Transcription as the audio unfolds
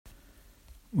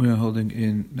We are holding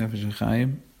in Nefesh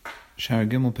HaChaim, Shaar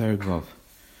Gimel Perek Vav.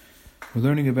 We're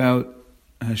learning about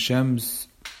Hashem's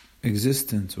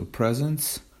existence or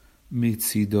presence,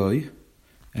 mitzidoi,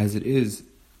 as it is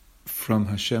from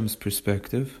Hashem's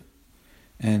perspective,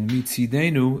 and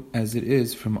mitzidenu, as it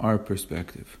is from our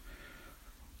perspective.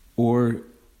 Or,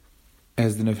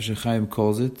 as the Nefesh HaChaim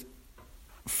calls it,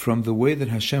 from the way that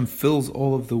Hashem fills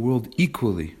all of the world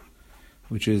equally,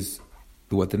 which is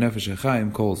what the Nefesh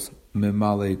HaChaim calls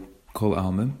memale kol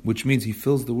almim, which means he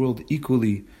fills the world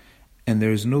equally, and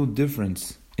there is no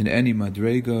difference in any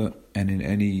madrega and in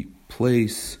any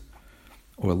place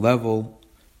or level.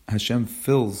 Hashem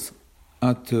fills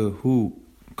atu hu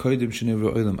kodim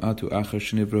shenivra olam atu achar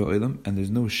shenivra olam, and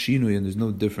there's no shinui and there's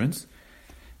no difference.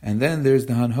 And then there's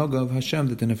the hanhaga of Hashem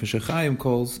that the Nefesh HaChaim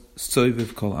calls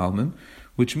soiviv kol almim,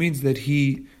 which means that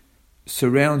he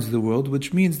surrounds the world,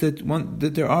 which means that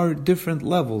there are different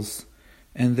levels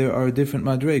and there are different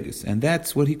madregas, and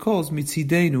that's what he calls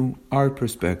mitzidenu, our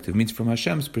perspective. It means from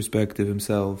Hashem's perspective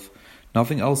himself,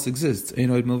 nothing else exists.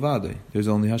 Einoid milvadei. There's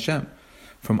only Hashem.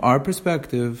 From our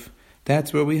perspective,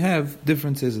 that's where we have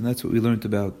differences, and that's what we learned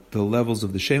about the levels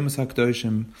of the Shemus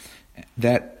HaKadoshim.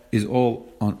 That is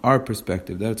all on our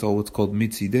perspective. That's all what's called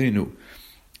mitzidenu.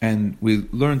 And we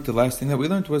learned, the last thing that we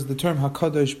learned was the term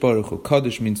HaKadosh Baruch Hu.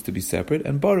 Kadosh means to be separate,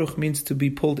 and Baruch means to be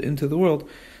pulled into the world.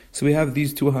 So we have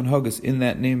these two hanhagas in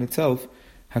that name itself,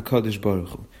 HaKadosh Baruch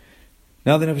Hu.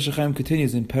 Now the Nefesh HaChaim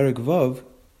continues in Perek Vav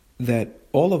that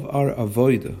all of our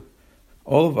avodah,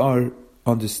 all of our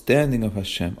understanding of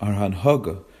Hashem, our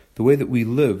hanhaga, the way that we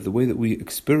live, the way that we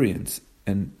experience,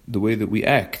 and the way that we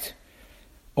act,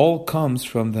 all comes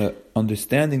from the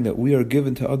understanding that we are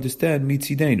given to understand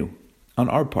mitzidenu, on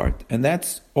our part. And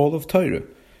that's all of Torah.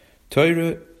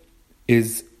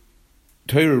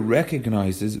 Torah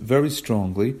recognizes very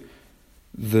strongly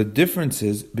the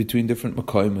differences between different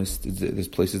makaimis. There's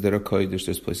places that are kodesh,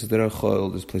 there's places that are chol,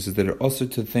 there's places that are osur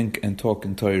to think and talk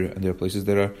in Torah, and there are places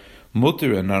that are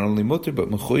mutter, and not only mutter, but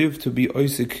mechuyev to be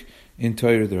oisik in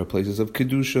Torah. There are places of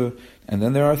kedusha, and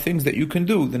then there are things that you can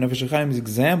do. The Nefesh HaChaim's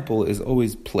example is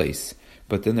always place,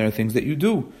 but then there are things that you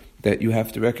do that you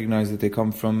have to recognize that they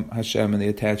come from Hashem and they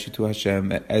attach you to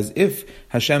Hashem, as if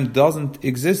Hashem doesn't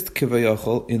exist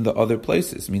kivayachol in the other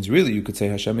places. It means really you could say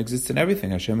Hashem exists in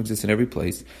everything. Hashem exists in every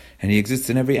place, and He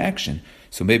exists in every action.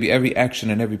 So maybe every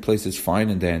action and every place is fine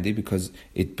and dandy because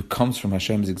it comes from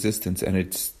Hashem's existence, and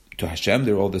it's to Hashem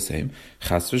they're all the same.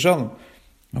 Chas v'shalom.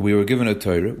 We were given a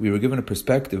Torah, we were given a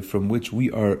perspective from which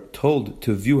we are told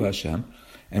to view Hashem,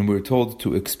 and we're told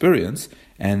to experience,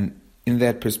 and in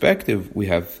that perspective we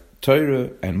have Torah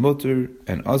and mutter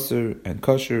and asur and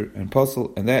kosher and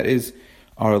pasul, and that is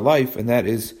our life and that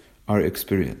is our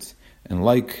experience. And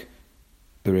like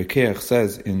the Rekeach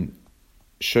says in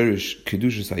Shorish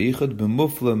Kedushas Hayichud,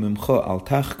 b'mufla mimcha al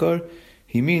tachkar,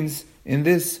 he means in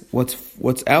this,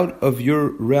 what's out of your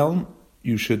realm,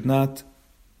 you should not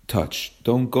touch.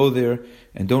 Don't go there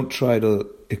and don't try to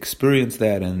experience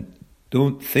that, and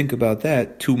don't think about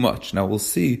that too much. Now we'll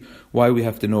see why we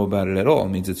have to know about it at all. It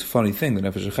means it's a funny thing. The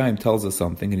Nefesh HaChaim tells us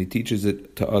something and he teaches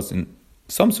it to us in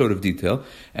some sort of detail,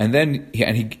 and then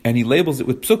he labels it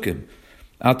with psukim.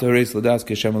 And he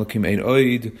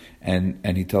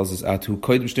tells us Atu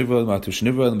kodim shnivra olam, Atu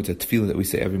shnivra olam. It's a tefillah that we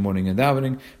say every morning in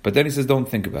davening. But then he says, don't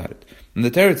think about it. And the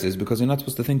teretz is because you're not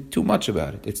supposed to think too much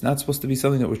about it. It's not supposed to be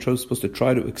something that we're supposed to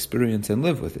try to experience and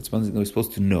live with. It's something that we're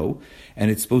supposed to know,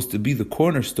 and it's supposed to be the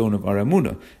cornerstone of our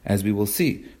emunah, as we will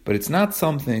see. But it's not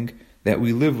something that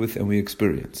we live with and we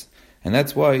experience. And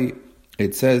that's why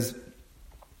it says,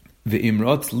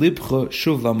 Ve'imratz libcha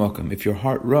shuv lamakam. If your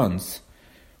heart runs,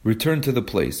 return to the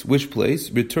place. Which place?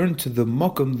 Return to the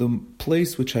makam, the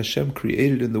place which Hashem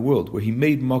created in the world, where He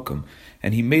made makam.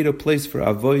 And He made a place for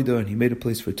avodah, and He made a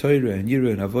place for Torah and yira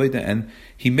and avodah, and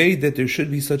He made that there should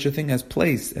be such a thing as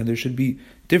place, and there should be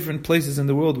different places in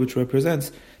the world which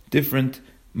represents different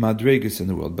madregas in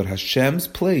the world. But Hashem's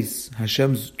place,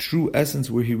 Hashem's true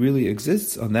essence where He really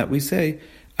exists, on that we say,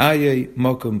 Aye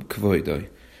makam kvoidoi.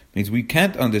 Means we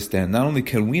can't understand. Not only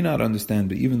can we not understand,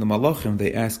 but even the malachim,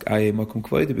 they ask Aye makom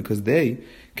kvoida, because they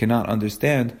cannot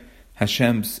understand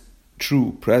Hashem's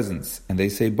true presence. And they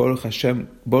say Baruch Hashem,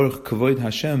 Baruch kvoid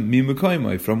Hashem mi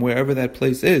mekoymai, from wherever that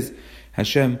place is,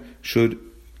 Hashem should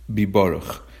be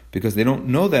Baruch. Because they don't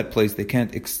know that place, they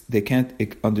can't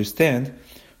understand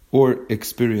or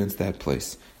experience that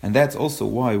place. And that's also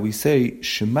why we say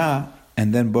Shema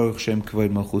and then Baruch Shem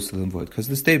Kavod Malchus Elam Vod, because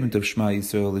the statement of Shema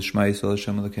Yisrael is Shema Yisrael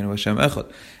Hashem Elokeinu Hashem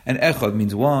Echad, and Echad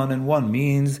means one, and one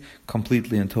means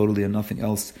completely and totally, and nothing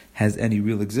else has any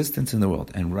real existence in the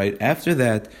world. And right after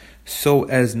that, so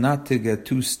as not to get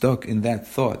too stuck in that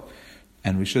thought,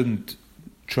 and we shouldn't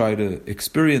try to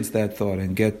experience that thought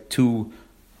and get too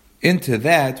into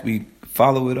that. We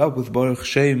follow it up with Baruch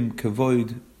Shem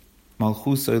Kavoid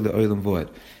Malchusay Le'olam Voed,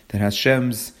 that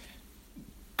Hashem's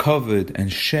kavod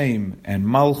and shame and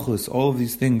malchus, all of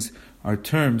these things are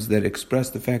terms that express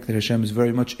the fact that Hashem is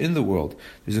very much in the world.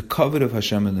 There's a kavod of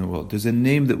Hashem in the world. There's a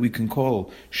name that we can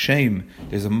call shame.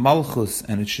 There's a malchus,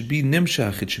 and it should be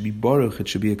nimshach, it should be baruch, it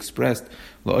should be expressed.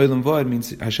 La'olam va'ed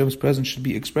means Hashem's presence should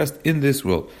be expressed in this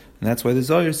world. And that's why the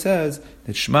Zohar says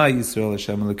that Shema Yisrael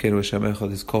Hashem Elokeinu Hashem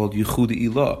Echad is called Yichud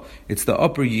Ilah. It's the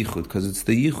upper Yichud, because it's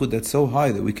the Yichud that's so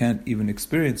high that we can't even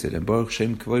experience it. And Baruch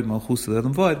Shem Kavod Malchus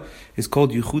Le'olam Va'ed is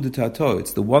called Yichud Tato.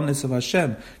 It's the oneness of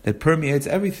Hashem that permeates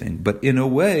everything, but in a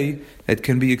way that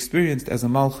can be experienced as a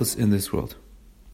Malchus in this world.